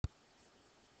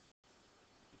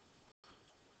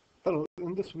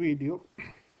In this video,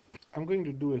 I'm going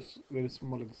to do a very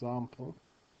small example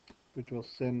which was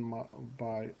sent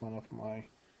by one of my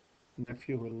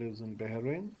nephew who lives in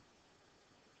Bahrain.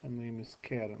 Her name is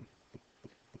Karen.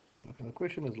 Okay, the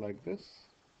question is like this.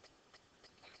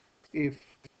 If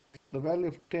the value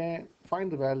of 10,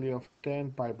 find the value of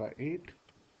 10 pi by 8,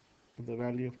 if the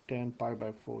value of 10 pi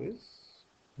by 4 is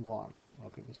 1.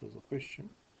 Okay, this was a question.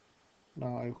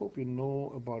 Now I hope you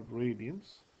know about radians.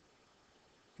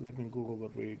 Let me go over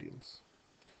radians.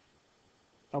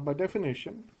 Now by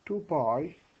definition, 2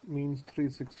 pi means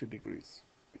 360 degrees.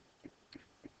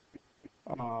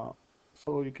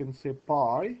 So you can say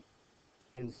pi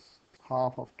is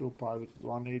half of 2 pi, which is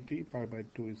 180, pi by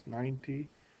 2 is 90,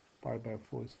 pi by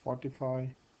 4 is 45,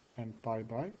 and pi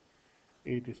by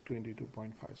 8 is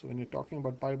 22.5. So when you're talking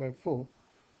about pi by 4,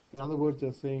 in other words,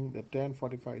 they're saying that tan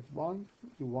 45 is 1,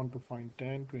 you want to find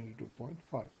tan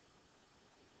 22.5.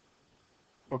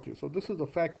 Okay, so this is the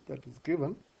fact that is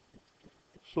given.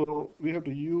 So we have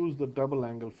to use the double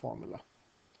angle formula.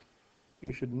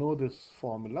 You should know this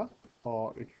formula,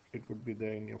 or it would be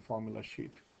there in your formula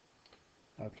sheet.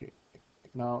 Okay,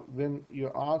 now when you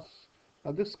ask,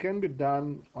 now this can be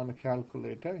done on a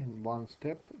calculator in one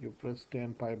step. You press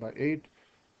 10 pi by 8,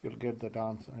 you'll get that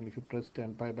answer, and if you press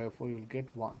 10 pi by 4, you'll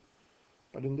get 1.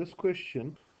 But in this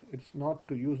question, it's not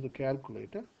to use the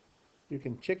calculator. You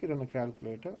can check it on a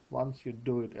calculator once you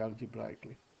do it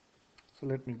algebraically. So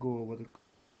let me go over the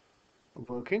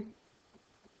working.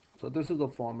 So this is the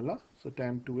formula. So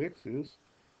tan 2x is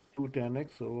 2 tan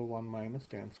x over 1 minus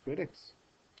tan squared x.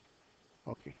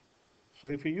 Okay.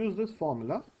 So if you use this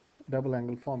formula, double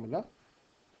angle formula,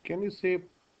 can you say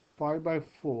pi by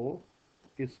 4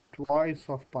 is twice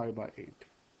of pi by 8?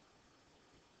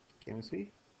 Can you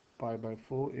see? Pi by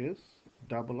 4 is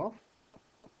double of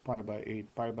pi by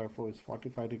 8. Pi by 4 is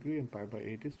 45 degree and pi by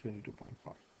 8 is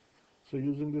 22.5. So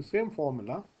using the same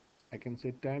formula, I can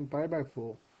say tan pi by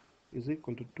 4 is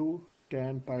equal to 2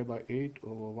 tan pi by 8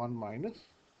 over 1 minus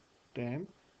tan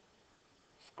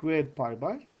squared pi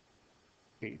by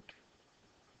 8.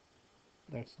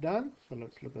 That's done. So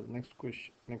let's look at the next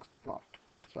question, next part.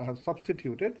 So I have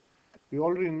substituted. We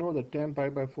already know that tan pi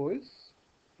by 4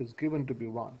 is given to be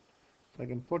 1. So I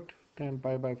can put tan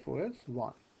pi by 4 as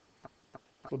 1.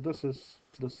 So this is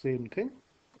the same thing.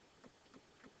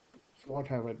 So what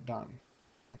have I done?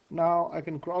 Now I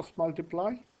can cross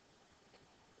multiply.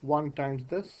 1 times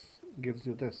this gives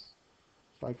you this.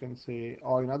 So I can say,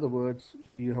 or in other words,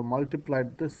 you have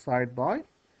multiplied this side by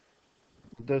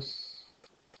this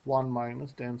 1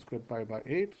 minus tan squared pi by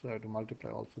 8. So I have to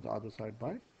multiply also the other side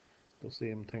by the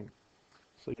same thing.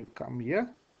 So you come here.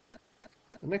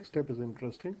 The next step is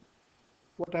interesting.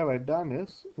 What have I done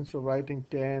is, instead of writing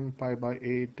tan pi by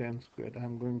 8 tan squared,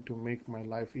 I'm going to make my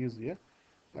life easier.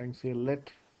 I can say let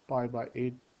pi by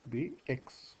 8 be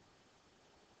x.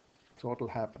 So what will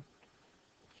happen?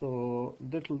 So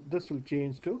this will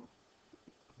change to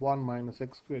 1 minus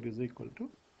x squared is equal to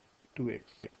 2x.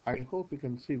 I hope you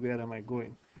can see where am I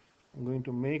going. I'm going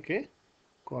to make a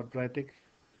quadratic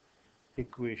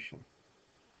equation.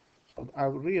 So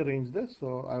I've rearranged this.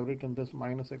 So I've written this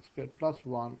minus x squared plus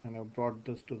 1 and I've brought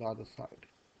this to the other side.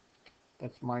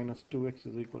 That's minus 2x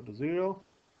is equal to 0.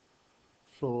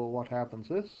 So what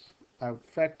happens is I've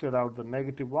factored out the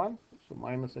negative 1. So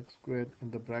minus x squared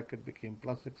in the bracket became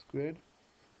plus x squared.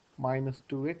 Minus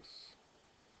 2x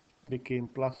became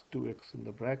plus 2x in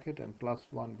the bracket, and plus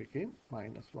 1 became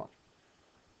minus 1.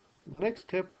 The next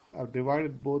step, I've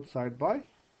divided both sides by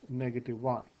negative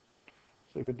 1.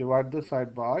 So if you divide this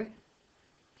side by,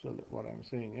 so what I'm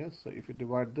saying is, so if you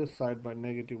divide this side by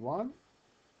negative 1,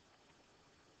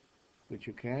 which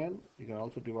you can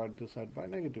also divide this side by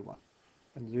negative 1.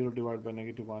 And 0 divided by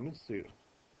negative 1 is 0.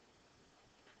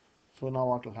 So now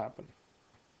what will happen?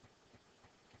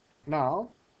 Now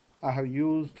I have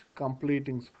used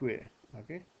completing square.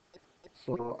 Okay,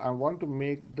 so I want to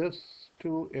make this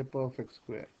to a perfect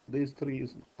square. These three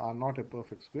are not a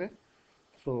perfect square.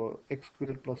 So x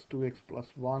squared plus 2x plus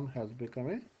 1 has become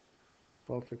a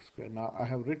perfect square. Now I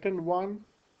have written 1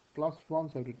 plus 1,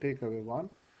 so I have to take away 1,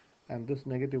 and this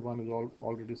negative 1 is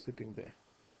already sitting there.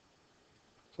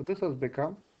 So this has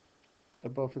become the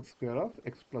perfect square of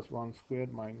x plus 1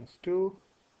 squared minus 2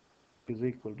 is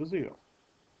equal to 0.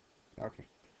 Okay,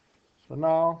 so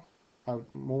now I've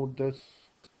moved this,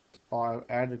 or I've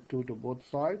added 2 to both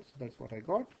sides. That's what I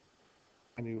got.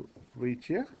 And you reach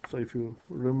here. So if you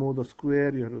remove the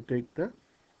square, you have to take the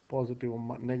positive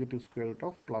or negative square root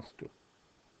of plus 2.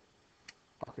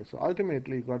 Okay, so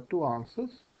ultimately you got two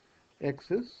answers. X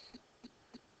is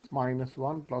minus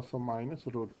 1 plus or minus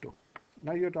root 2.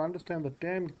 Now you have to understand the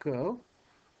tan curve.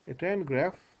 A tan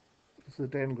graph This is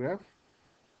a tan graph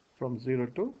from 0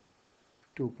 to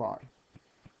 2 pi.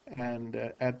 And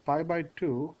at pi by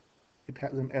 2, it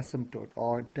has an asymptote,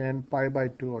 or tan pi by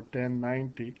 2 or tan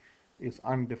 90 is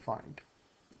undefined.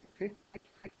 Okay,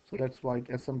 so that's why it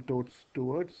asymptotes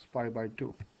towards pi by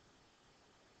 2.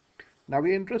 Now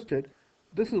we're interested,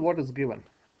 this is what is given.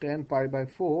 Tan pi by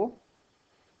 4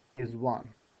 is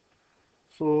 1.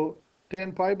 So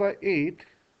tan pi by 8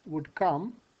 would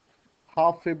come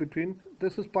halfway between,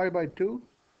 this is pi by 2,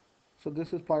 so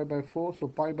this is pi by 4, so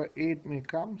pi by 8 may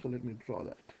come, so let me draw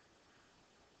that.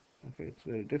 Okay, it's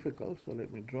very difficult, so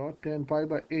let me draw. Tan pi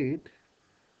by 8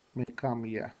 may come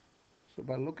here. So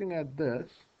by looking at this,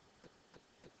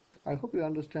 I hope you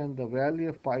understand the value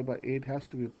of pi by 8 has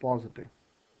to be positive.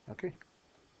 Okay,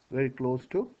 very close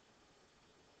to.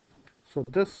 So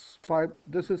this pi,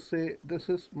 this is this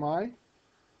is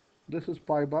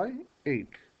pi by 8.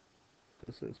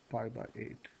 This is pi by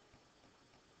 8.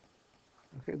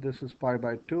 Okay, this is pi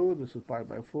by 2, this is pi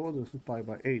by 4, this is pi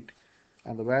by 8.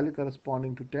 And the value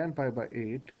corresponding to tan pi by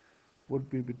 8 would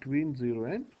be between 0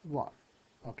 and 1.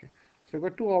 Okay, so I've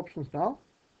got two options now.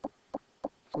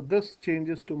 So this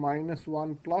changes to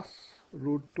 -1 plus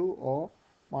root 2 or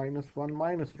 -1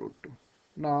 minus root 2.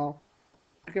 Now,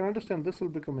 you can understand this will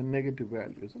become a negative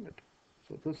value, isn't it?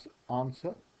 So this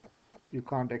answer you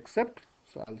can't accept.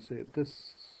 So I'll say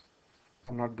this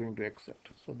I'm not going to accept.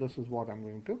 So this is what I'm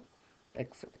going to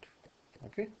accept.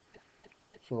 Okay.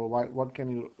 So why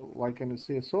can you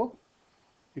say so?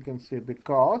 You can say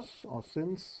because or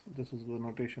since, this is the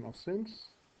notation of since,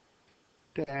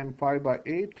 tan pi by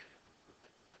 8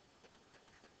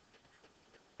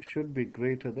 should be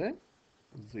greater than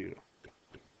 0.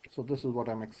 So this is what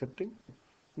I'm accepting.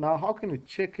 Now how can you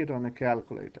check it on a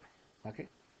calculator? Okay,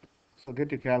 so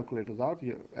get your calculators out,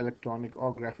 your electronic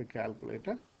or graphic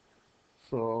calculator.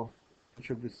 So it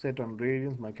should be set on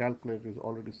radians. My calculator is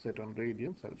already set on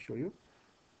radians. I'll show you.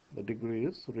 The degree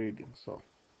is radians. So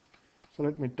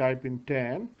let me type in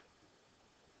tan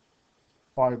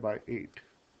pi by 8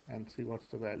 and see what's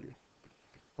the value.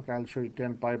 Okay, I'll show you.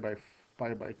 Tan pi by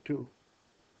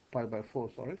 4,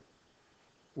 sorry,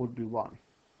 would be 1.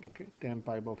 Okay, tan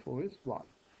pi by 4 is 1.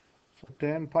 So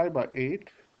tan pi by 8,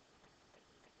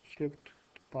 shift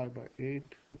to pi by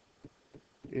 8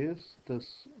 is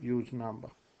this huge number.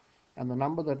 And the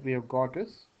number that we have got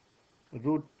is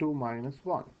root 2 minus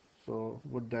 1. So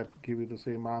would that give you the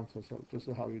same answer? So this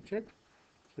is how you check.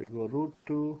 So you go root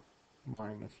 2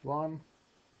 minus 1.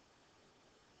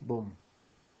 Boom.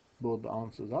 Both the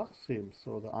answers are same.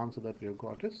 So the answer that we have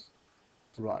got is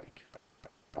right.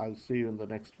 I'll see you in the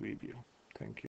next video. Thank you.